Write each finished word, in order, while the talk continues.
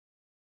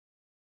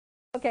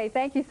Okay,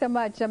 thank you so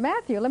much.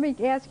 Matthew, let me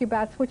ask you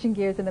about switching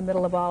gears in the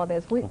middle of all of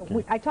this.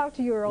 I talked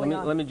to you earlier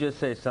on. Let me just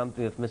say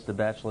something. If Mr.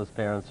 Batchelor's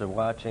parents are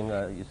watching,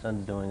 your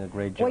son's doing a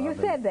great job. Well, you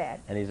said that.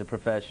 And he's a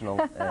professional,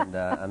 and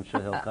I'm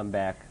sure he'll come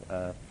back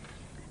tomorrow.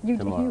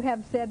 You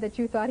have said that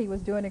you thought he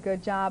was doing a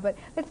good job, but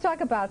let's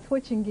talk about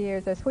switching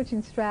gears or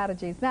switching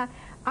strategies. Now,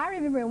 I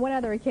remember on one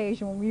other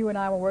occasion when you and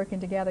I were working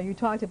together, you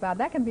talked about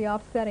that can be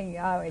offsetting.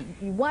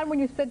 One, when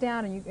you sit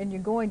down and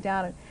you're going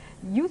down,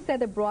 you said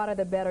the broader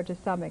the better to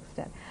some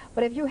extent.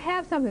 But if you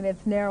have something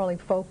that's narrowly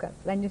focused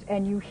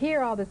and you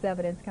hear all this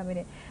evidence coming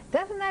in,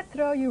 doesn't that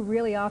throw you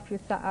really off your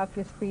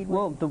speed?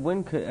 Well, the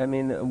wind could, I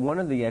mean, one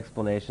of the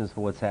explanations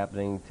for what's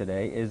happening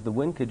today is the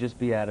wind could just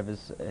be out of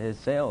his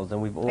sails,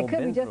 and we've all been through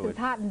it. It could be just as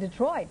hot in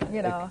Detroit,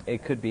 you know.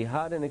 It could be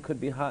hot, and it could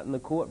be hot in the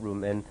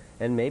courtroom,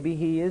 and maybe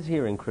he is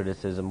hearing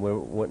criticism.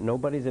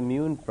 Nobody's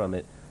immune from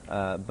it,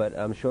 but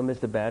I'm sure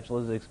Mr.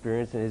 Batchelor's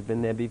experience and has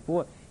been there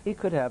before. He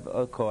could have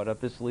a card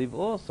up his sleeve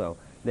also.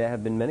 There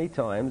have been many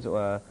times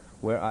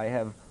where I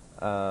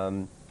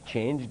have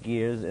changed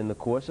gears in the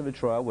course of a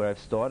trial where I've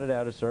started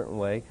out a certain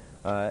way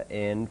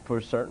and for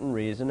a certain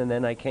reason, and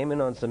then I came in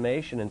on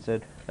summation and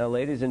said, now,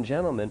 ladies and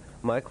gentlemen,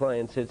 my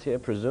client sits here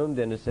presumed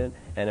innocent,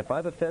 and if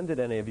I've offended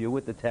any of you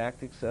with the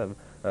tactics of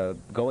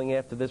going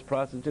after this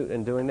prostitute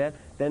and doing that,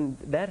 then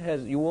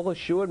you all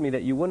assured me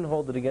that you wouldn't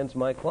hold it against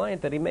my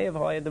client, that he may have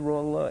hired the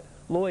wrong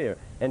lawyer,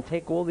 and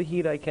take all the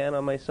heat I can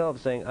on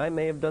myself, saying I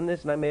may have done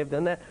this and I may have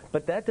done that,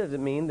 but that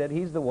doesn't mean that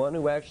he's the one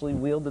who actually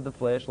wielded the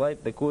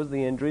flashlight that caused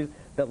the injuries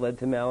that led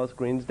to Malice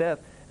Green's death,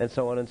 and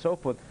so on and so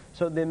forth.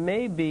 So there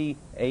may be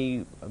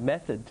a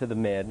method to the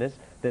madness.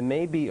 There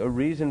may be a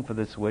reason for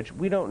the switch.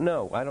 We don't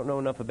know. I don't know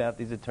enough about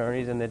these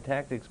attorneys and their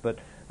tactics, but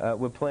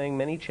we're playing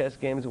many chess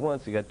games at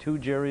once. You got two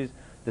juries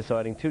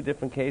deciding two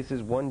different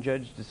cases, one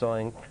judge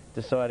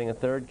deciding a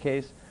third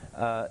case.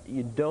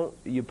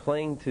 You're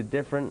playing to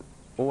different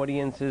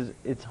audiences.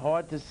 It's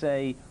hard to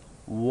say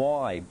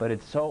why, but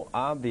it's so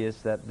obvious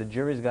that the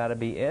jury's got to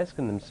be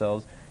asking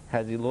themselves,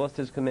 has he lost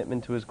his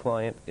commitment to his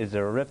client? Is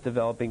there a rift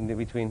developing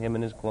between him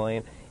and his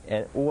client?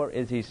 Or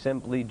is he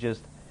simply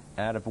just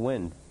out of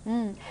wind?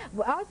 Well,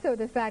 also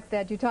the fact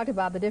that you talked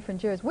about the different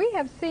jurors. We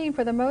have seen,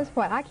 for the most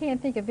part, I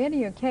can't think of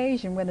any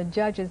occasion when the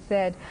judges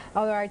said,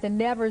 all right, the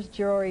Nevers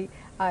jury,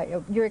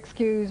 you're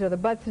excused, or the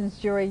Butson's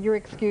jury, you're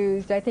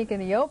excused. I think in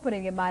the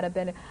opening it might have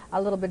been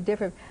a little bit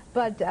different.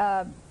 But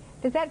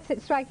does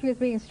that strike you as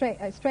being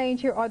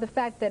strange here, or the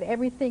fact that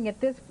everything at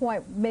this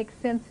point makes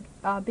sense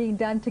being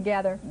done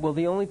together? Well,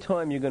 the only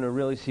time you're going to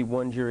really see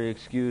one jury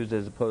excused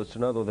as opposed to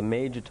another, the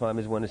major time,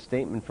 is when a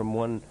statement from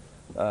one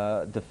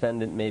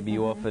defendant may be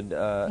offered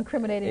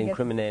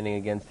incriminating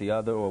against the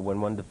other, or when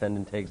one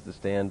defendant takes the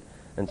stand,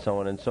 and so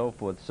on and so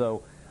forth.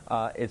 So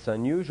it's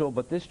unusual,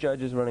 but this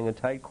judge is running a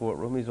tight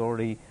courtroom. He's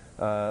already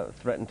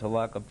threatened to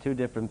lock up two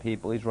different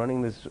people. He's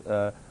running this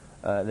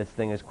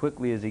thing as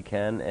quickly as he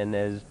can and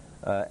as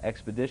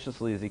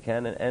expeditiously as he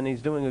can, and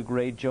he's doing a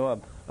great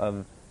job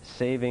of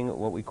saving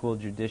what we call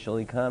judicial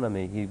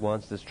economy. He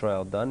wants this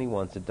trial done, he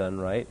wants it done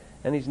right,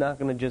 and he's not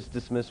going to just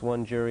dismiss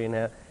one jury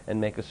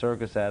and make a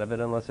circus out of it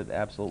unless it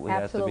absolutely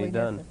has to be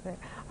done. Necessary.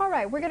 All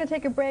right, we're going to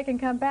take a break and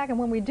come back, and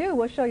when we do,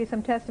 we'll show you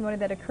some testimony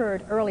that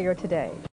occurred earlier today.